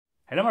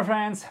Hello my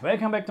friends,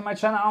 welcome back to my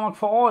channel Armor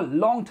for All.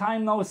 Long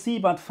time no see,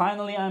 but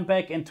finally I'm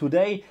back, and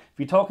today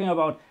we're talking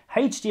about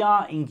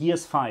HDR in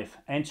Gears 5.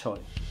 Enjoy!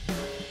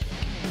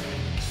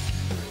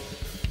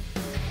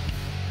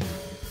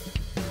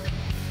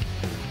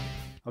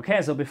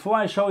 Okay, so before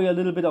I show you a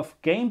little bit of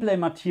gameplay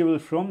material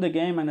from the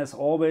game, and as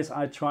always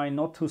I try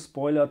not to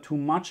spoiler too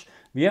much,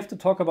 we have to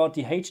talk about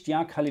the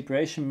HDR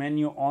calibration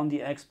menu on the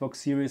Xbox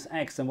Series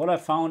X. And what I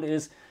found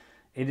is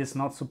it is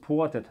not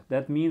supported.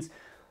 That means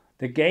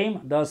the game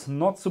does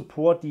not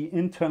support the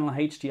internal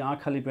HDR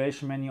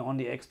calibration menu on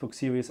the Xbox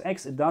Series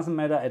X. It doesn't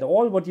matter at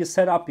all what you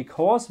set up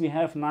because we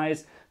have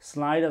nice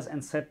sliders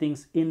and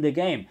settings in the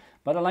game.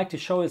 But I'd like to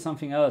show you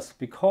something else,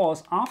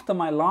 because after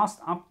my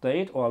last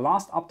update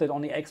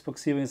on the Xbox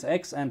Series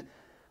X, and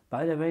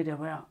by the way there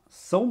were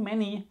so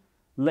many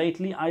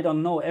lately, I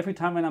don't know, every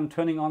time when I'm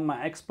turning on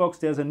my Xbox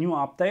there's a new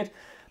update.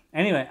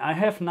 Anyway, I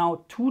have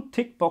now two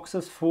tick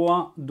boxes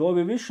for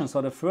Dolby Vision.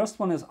 So the first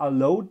one is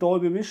allow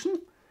Dolby Vision,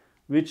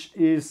 which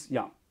is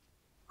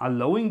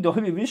allowing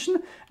Dolby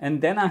Vision, and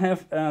then I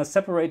have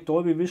separate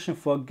Dolby Vision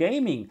for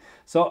gaming.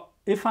 So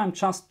if I'm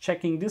just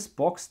checking this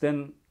box,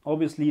 then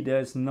obviously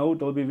there's no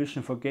Dolby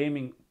Vision for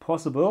gaming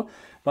possible,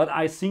 but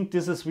I think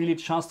this is really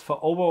just for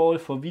overall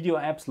for video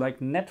apps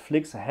like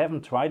Netflix. I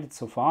haven't tried it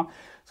so far,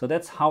 so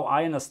that's how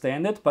I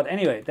understand it. But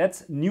anyway,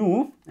 that's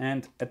new,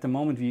 and at the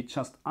moment we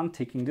just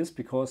unticking this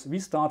because we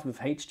start with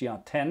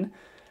HDR10.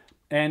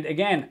 And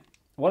again,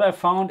 what I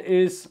found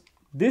is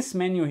this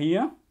menu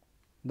here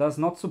does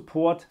not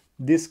support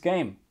this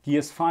game,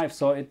 Gears 5.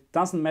 So it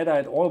doesn't matter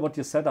at all what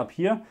you set up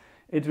here.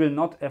 It will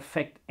not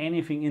affect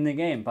anything in the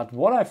game. But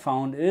what I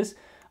found is,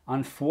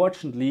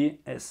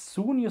 unfortunately, as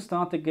soon you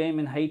start the game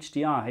in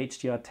HDR,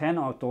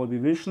 HDR10 or Dolby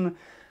Vision,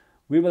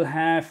 we will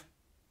have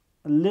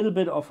a little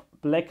bit of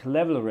black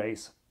level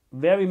raise.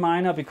 Very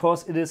minor,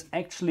 because it is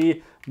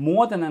actually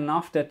more than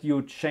enough that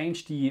you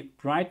change the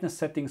brightness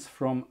settings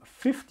from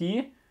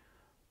 50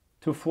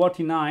 to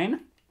 49.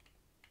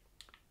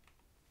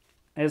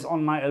 As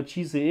on my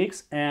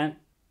HGiG, and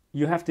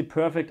you have the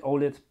perfect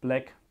OLED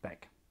black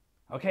back.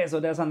 Okay, so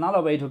there's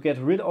another way to get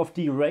rid of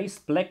the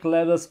raised black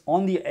levels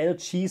on the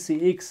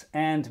HGiG,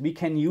 and we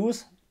can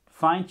use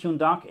fine-tune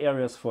dark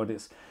areas for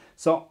this.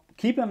 So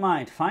keep in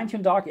mind,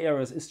 fine-tune dark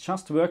areas is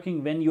just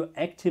working when you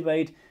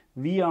activate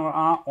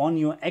VRR on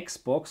your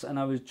Xbox, and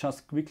I will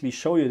just quickly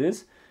show you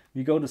this.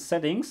 We go to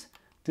settings,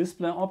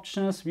 display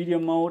options, video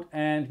mode,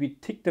 and we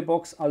tick the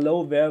box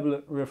allow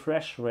variable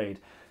refresh rate.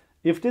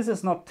 If this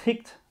is not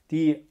ticked,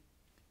 the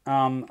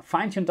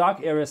fine-tune dark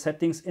area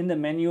settings in the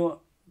menu,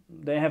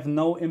 they have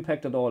no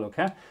impact at all,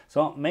 okay?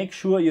 So make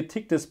sure you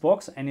tick this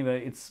box.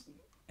 Anyway, it's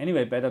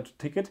better to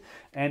tick it.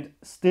 And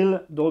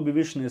still Dolby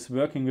Vision is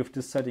working with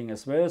this setting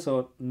as well,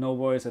 so no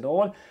worries at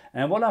all.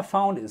 And what I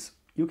found is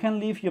you can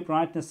leave your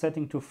brightness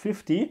setting to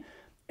 50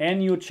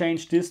 and you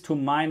change this to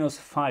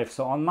 -5.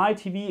 So on my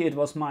TV it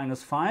was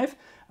 -5,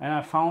 and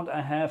I found I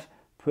have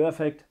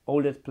perfect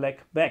OLED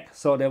black back.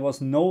 So there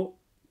was no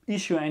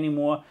issue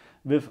anymore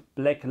with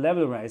black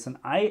level raise, and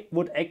I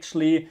would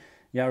actually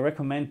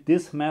recommend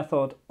this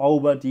method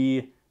over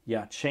the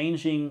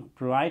changing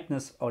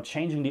brightness or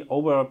changing the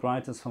overall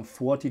brightness from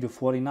 40 to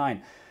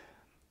 49,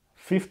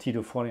 50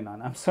 to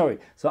 49, I'm sorry.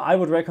 So I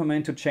would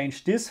recommend to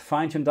change this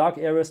fine-tune dark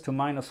areas to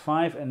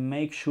 -5 and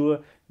make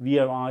sure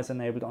VRR is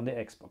enabled on the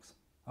Xbox.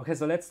 Okay,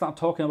 so let's start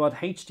talking about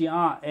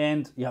HDR,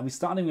 and we're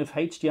starting with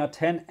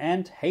HDR10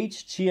 and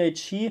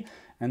HGiG,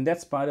 and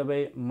that's, by the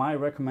way, my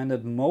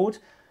recommended mode.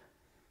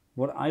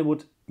 What I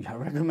would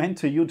recommend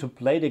to you to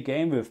play the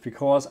game with,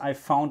 because I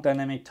found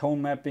dynamic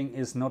tone mapping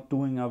is not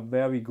doing a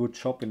very good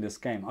job in this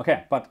game.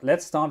 Okay, but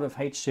let's start with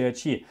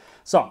HGiG.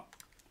 So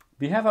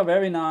we have a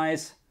very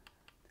nice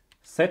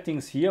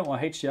settings here, or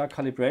HDR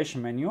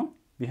calibration menu.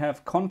 We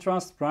have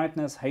contrast,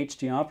 brightness,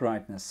 HDR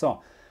brightness.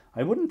 So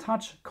I wouldn't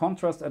touch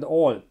contrast at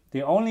all.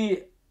 The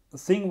only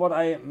thing what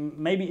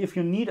maybe if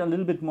you need a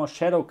little bit more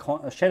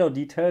shadow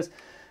details,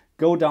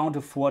 go down to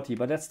 40,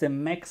 but that's the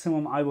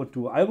maximum I would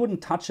do. I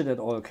wouldn't touch it at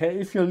all, okay?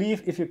 If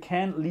you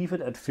can, leave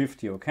it at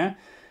 50, okay?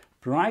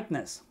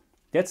 Brightness,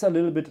 that's a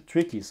little bit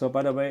tricky. So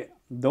by the way,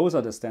 those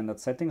are the standard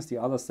settings. The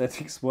other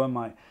settings were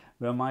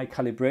my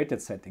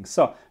calibrated settings.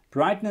 So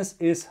brightness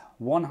is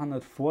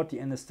 140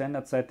 in the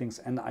standard settings,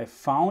 and I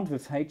found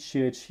with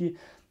HGiG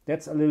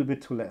that's a little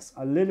bit too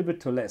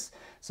less.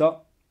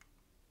 So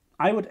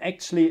I would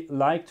actually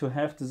like to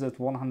have this at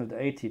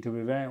 180, to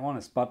be very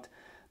honest, but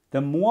the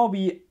more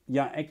we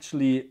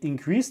actually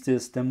increase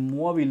this, the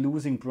more we're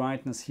losing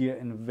brightness here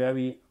in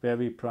very,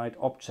 very bright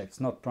objects.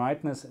 Not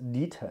brightness,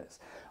 details.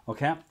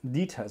 Okay,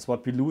 details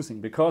what we're losing,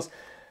 because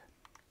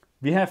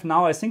we have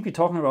now, I think we're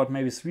talking about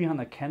maybe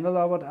 300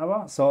 candela or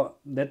whatever. So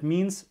that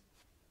means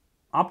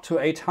up to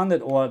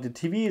 800, or the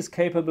TV is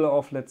capable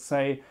of, let's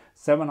say,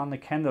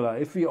 700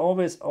 candela. If we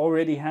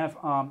already have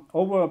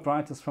overall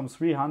brightness from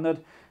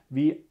 300,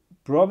 we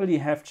probably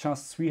have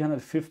just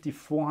 350,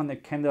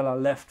 400 candela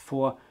left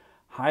for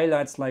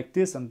highlights like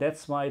this, and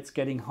that's why it's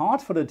getting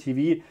hard for the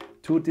TV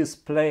to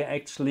display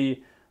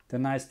actually the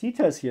nice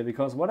details here.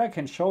 Because what I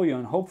can show you,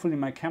 and hopefully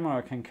my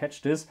camera can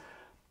catch this,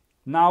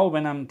 now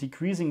when I'm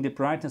decreasing the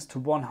brightness to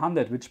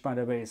 100, which by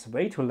the way is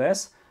way too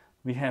less,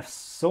 we have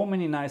so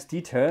many nice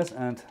details.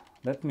 And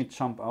let me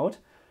jump out.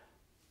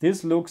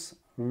 This looks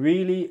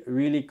really,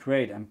 really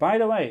great. And by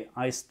the way,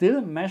 I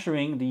still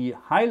measuring the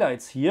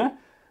highlights here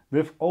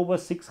with over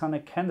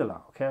 600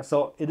 candela. Okay,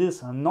 so it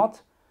is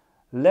not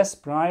less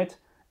bright,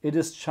 it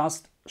is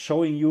just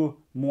showing you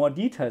more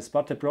details.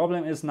 But the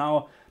problem is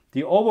now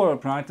the overall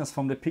brightness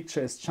from the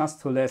picture is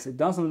just too less. It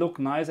doesn't look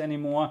nice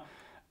anymore.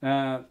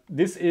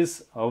 This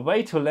is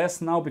way too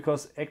less now,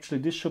 because actually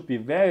this should be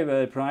very,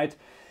 very bright.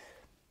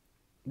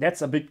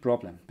 That's a big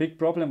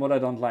problem what I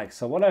don't like.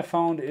 So what I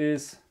found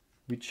is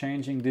we're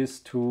changing this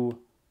to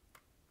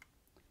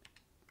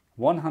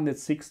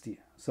 160.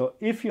 So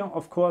if you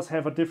of course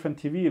have a different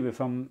TV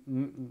with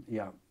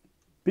a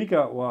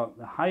bigger or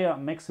higher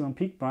maximum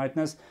peak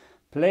brightness,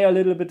 play a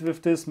little bit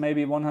with this,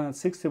 maybe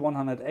 160,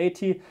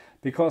 180,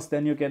 because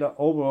then you get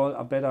overall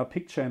a better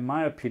picture in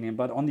my opinion.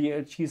 But on the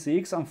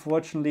HGiG,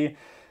 unfortunately,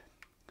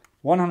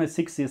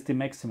 160 is the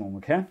maximum,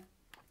 okay?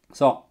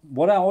 So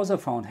what I also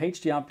found,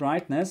 HDR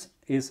brightness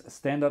is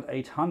standard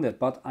 800,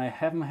 but I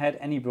haven't had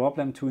any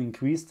problem to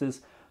increase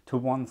this to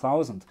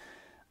 1000.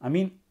 I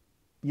mean,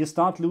 you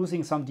start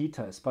losing some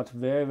details, but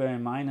very, very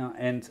minor.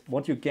 And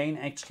what you gain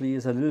actually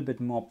is a little bit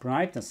more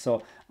brightness.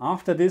 So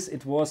after this,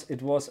 it was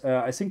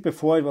I think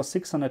before it was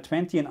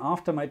 620, and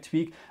after my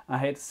tweak, I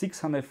had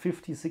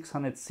 650,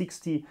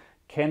 660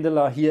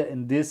 candela here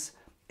in this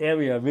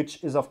area,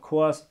 which is of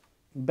course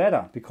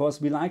better, because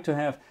we like to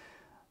have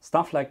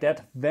stuff like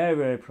that very,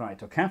 very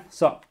bright. Okay,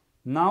 so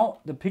now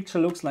the picture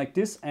looks like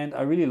this, and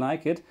I really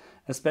like it,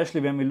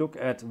 especially when we look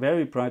at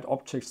very bright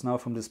objects now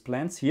from this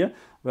plants here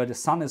where the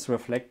sun is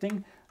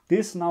reflecting.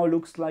 This now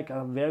looks like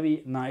a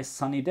very nice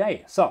sunny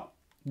day. So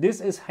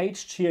this is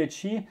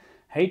HGiG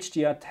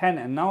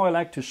HDR10, and now I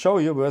like to show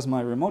you, where's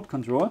my remote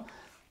control,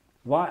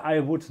 why I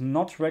would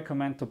not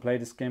recommend to play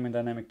this game in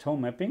dynamic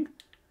tone mapping.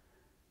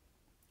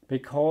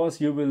 Because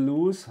you will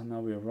lose, now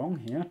we're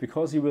wrong here,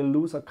 because you will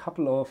lose a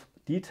couple of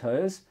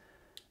details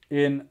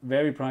in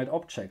very bright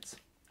objects.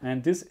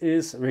 And this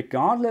is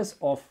regardless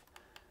of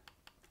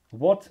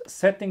what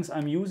settings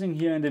I'm using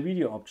here in the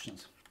video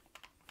options.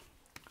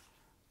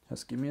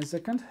 Just give me a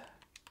second.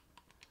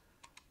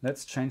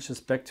 Let's change this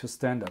back to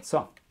standard.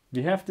 So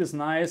we have this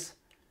nice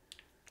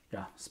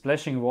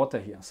splashing water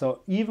here.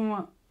 So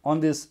even on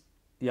this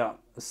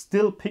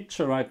still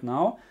picture right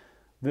now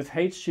with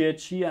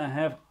HGiG, I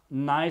have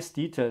nice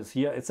details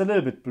here. It's a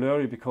little bit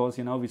blurry because,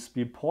 you know,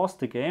 we paused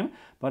the game,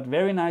 but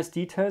very nice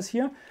details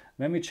here.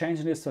 When we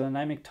change this to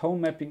dynamic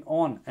tone mapping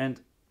on, and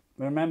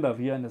remember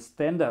we are in the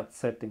standard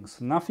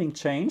settings, nothing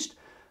changed,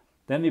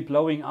 then we're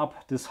blowing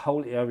up this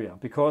whole area,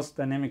 because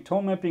dynamic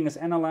tone mapping is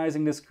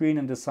analyzing the screen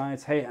and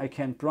decides, hey, I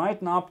can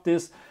brighten up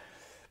this,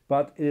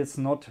 but it's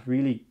not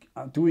really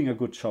doing a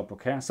good job.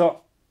 Okay,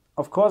 so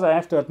of course I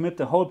have to admit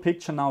the whole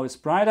picture now is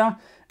brighter,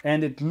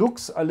 and it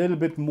looks a little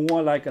bit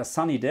more like a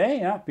sunny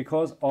day,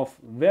 because of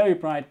very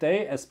bright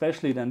day,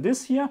 especially than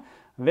this here.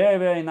 Very,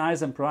 very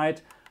nice and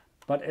bright.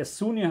 But as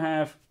soon you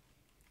have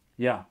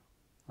a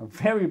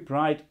very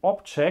bright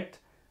object,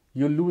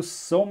 you lose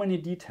so many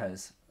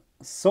details.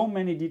 So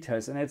many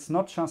details. And it's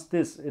not just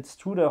this, it's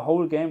through the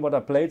whole game what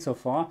I played so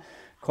far.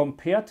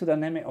 Compared to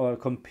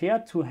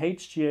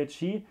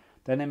HGiG,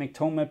 dynamic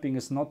tone mapping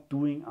is not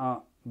doing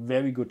a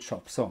very good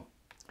job. So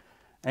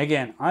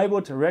again, I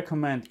would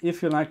recommend,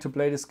 if you like to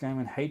play this game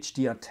in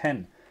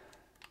HDR10,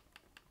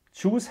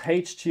 choose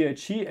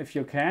HGiG if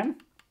you can,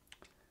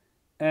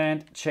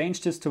 and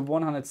change this to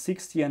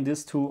 160 and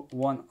this to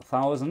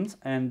 1000,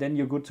 and then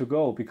you're good to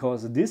go,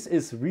 because this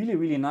is really,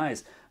 really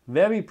nice.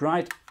 Very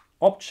bright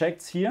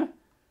objects here,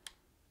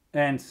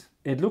 and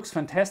it looks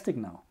fantastic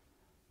now.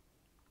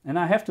 And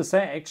I have to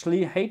say,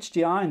 actually,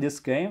 HDR in this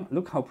game,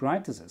 look how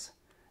bright this is.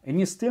 And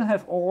you still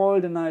have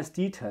all the nice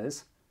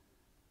details.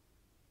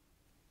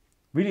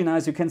 Really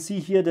nice. You can see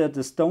here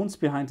the stones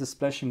behind the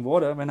splashing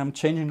water. When I'm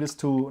changing this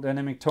to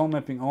dynamic tone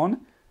mapping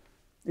on,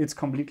 it's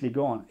completely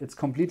gone.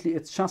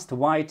 It's just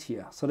white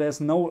here. So there's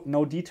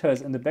no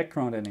details in the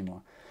background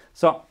anymore.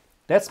 So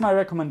that's my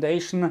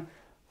recommendation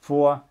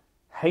for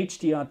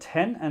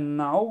HDR10. And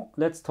now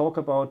let's talk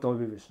about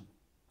Dolby Vision.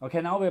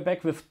 Okay, now we're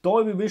back with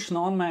Dolby Vision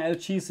on my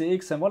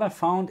HGiG, and what I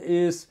found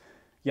is,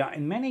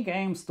 in many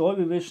games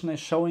Dolby Vision is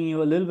showing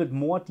you a little bit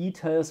more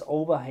details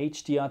over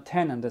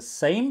HDR10, and the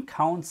same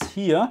counts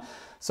here.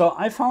 So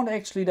I found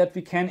actually that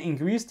we can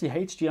increase the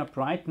HDR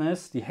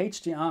brightness, the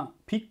HDR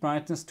peak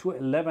brightness to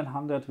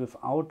 1100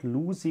 without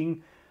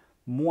losing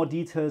more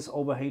details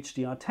over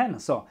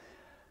HDR10. So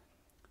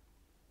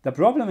the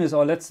problem is,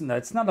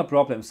 it's not a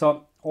problem.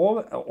 So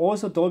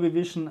also Dolby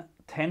Vision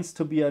tends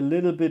to be a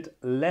little bit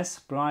less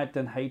bright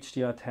than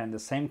HDR10. The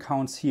same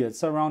counts here.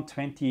 It's around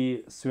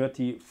 20,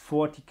 30,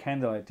 40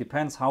 candela. It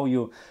depends how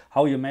you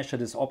measure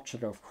this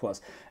object, of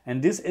course.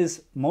 And this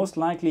is most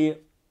likely,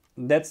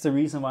 that's the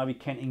reason why we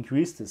can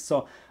increase this.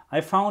 So I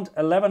found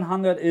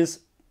 1100 is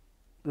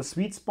the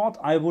sweet spot.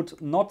 I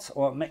would not,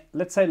 or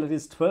let's say that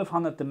is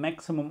 1200 the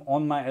maximum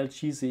on my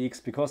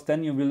HGiG, because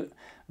then you will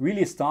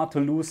really start to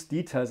lose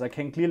details. I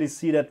can clearly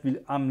see that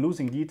I'm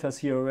losing details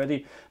here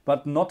already,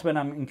 but not when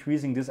I'm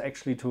increasing this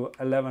actually to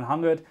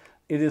 1100.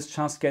 It is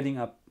just getting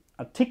a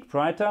tick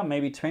brighter,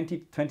 maybe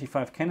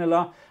 20-25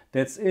 candela,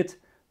 that's it.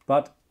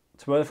 But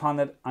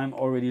 1200 I'm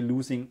already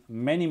losing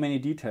many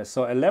details.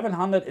 So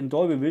 1100 in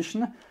Dolby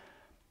Vision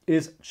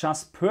is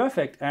just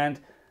perfect, and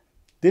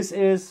this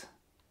is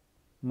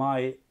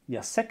my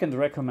second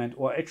recommend,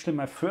 or actually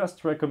my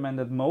first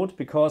recommended mode,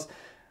 because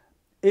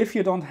if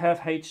you don't have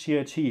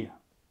HGiG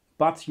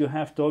but you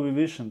have Dolby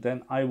Vision,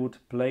 then I would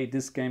play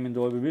this game in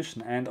Dolby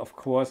Vision, and of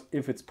course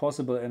if it's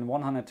possible in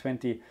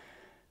 120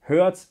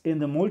 Hertz in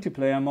the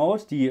multiplayer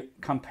mode. The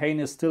campaign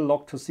is still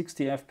locked to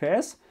 60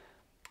 FPS,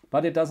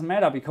 but it doesn't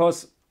matter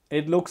because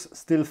it looks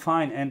still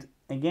fine. And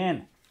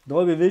again,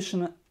 Dolby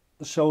Vision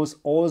shows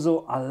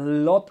also a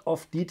lot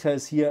of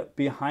details here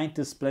behind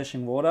the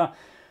splashing water.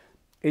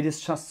 It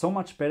is just so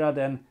much better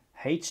than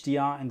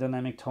HDR and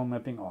dynamic tone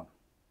mapping on.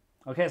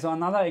 Okay, so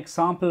another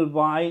example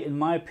why, in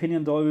my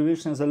opinion, Dolby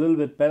Vision is a little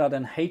bit better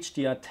than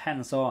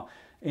HDR10. So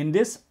in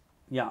this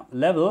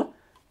level,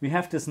 we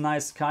have this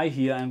nice sky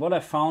here, and what I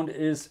found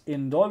is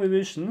in Dolby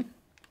Vision,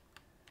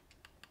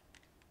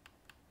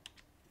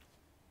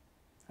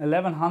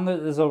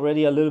 1100 is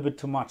already a little bit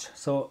too much.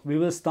 So we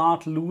will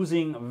start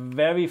losing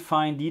very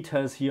fine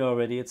details here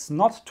already. It's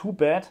not too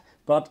bad,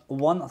 but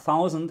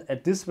 1000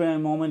 at this very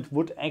moment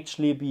would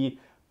actually be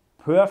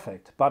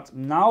perfect. But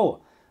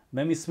now,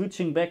 when we're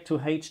switching back to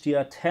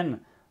HDR10,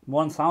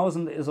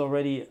 1000 is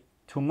already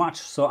too much.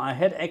 So I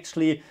had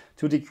actually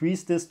to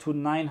decrease this to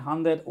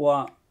 900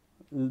 or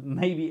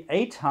maybe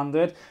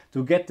 800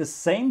 to get the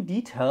same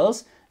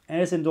details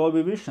as in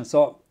Dolby Vision.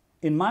 So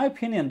in my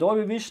opinion,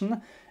 Dolby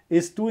Vision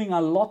is doing a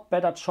lot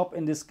better job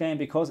in this game,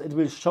 because it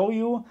will show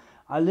you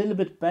a little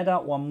bit better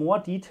or more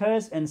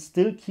details and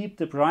still keep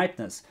the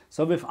brightness,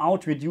 so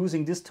without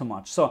reducing this too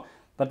much. So,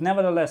 but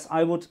nevertheless,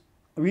 I would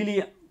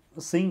really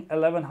think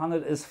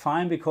 1100 is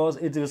fine, because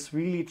it is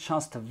really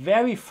just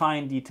very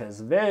fine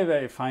details,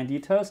 very fine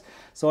details.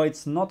 So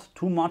it's not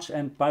too much.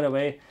 And by the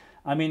way,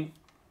 I mean,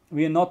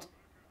 we are not,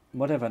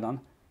 what have I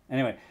done?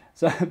 Anyway,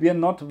 so we are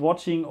not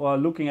watching or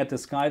looking at the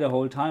sky the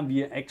whole time.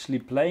 We are actually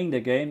playing the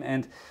game,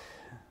 and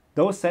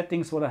those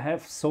settings what I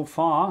have so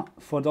far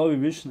for Dolby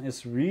Vision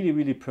is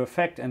really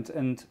perfect.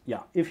 And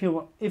yeah, if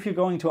you're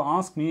going to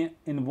ask me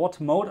in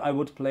what mode I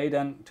would play,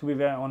 then to be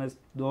very honest,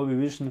 Dolby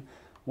Vision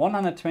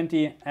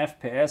 120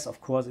 FPS, of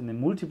course in the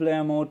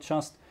multiplayer mode,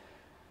 just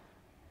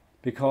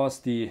because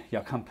the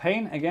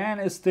campaign again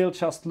is still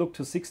just look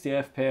to 60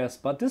 FPS,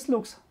 but this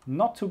looks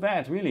not too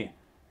bad really,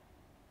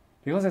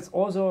 because it's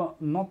also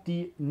not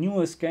the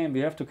newest game.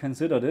 We have to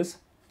consider this.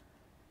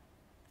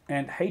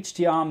 And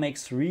HDR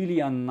makes really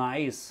a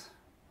nice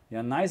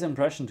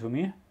impression to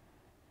me.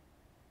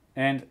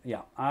 And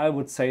yeah, I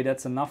would say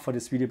that's enough for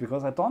this video,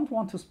 because I don't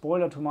want to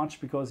spoil it too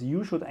much, because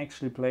you should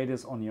actually play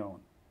this on your own.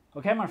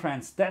 Okay, my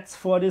friends, that's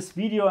for this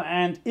video.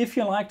 And if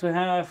you like to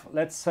have,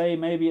 let's say,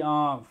 maybe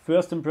a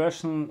first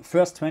impression,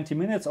 first 20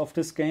 minutes of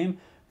this game,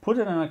 put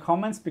it in the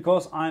comments,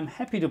 because I'm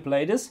happy to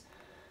play this,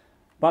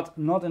 but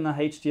not in a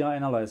HDR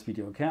analyze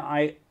video. Okay,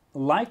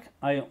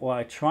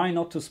 I try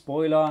not to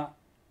spoiler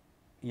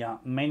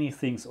many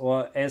things,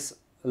 or as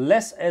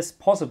less as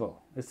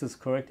possible. Is this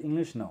correct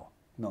English? No,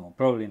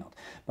 probably not.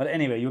 But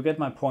anyway, you get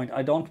my point.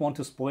 I don't want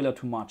to spoiler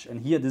too much.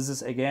 And here, this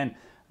is again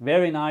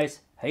very nice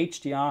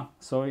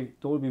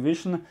Dolby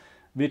Vision,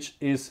 which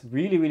is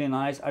really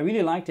nice. I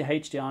really like the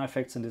HDR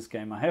effects in this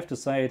game. I have to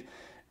say it.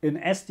 In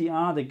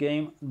SDR, the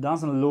game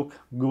doesn't look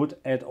good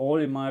at all,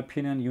 in my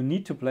opinion. You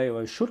need to play,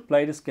 or you should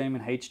play this game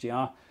in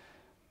HDR.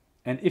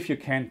 And if you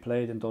can,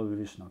 play it in Dolby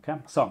Vision, okay?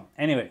 So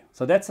anyway,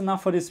 so that's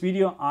enough for this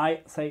video. I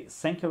say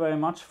thank you very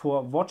much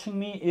for watching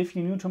me. If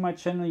you're new to my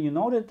channel, you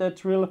know that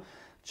drill.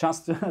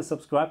 Just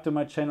subscribe to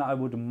my channel. I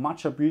would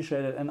much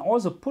appreciate it. And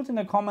also put in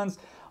the comments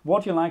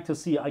what you like to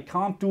see. I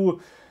can't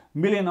do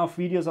million of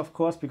videos, of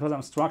course, because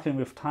I'm struggling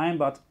with time.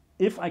 But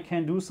if I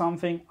can do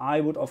something, I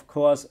would, of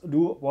course,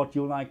 do what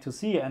you like to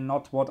see and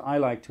not what I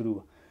like to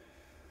do.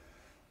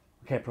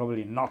 Okay,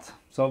 probably not.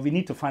 So we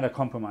need to find a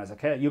compromise,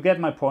 okay? You get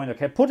my point,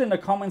 okay? Put in the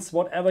comments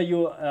whatever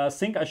you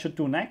think I should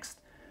do next,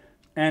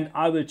 and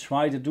I will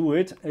try to do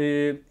it.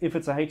 If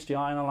it's a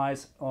HDR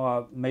analyze,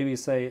 or maybe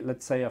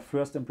let's say a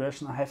first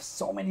impression. I have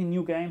so many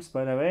new games,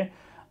 by the way.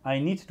 I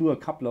need to do a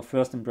couple of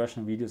first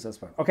impression videos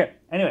as well. Okay,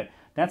 anyway,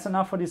 that's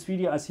enough for this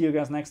video. I'll see you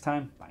guys next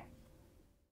time. Bye.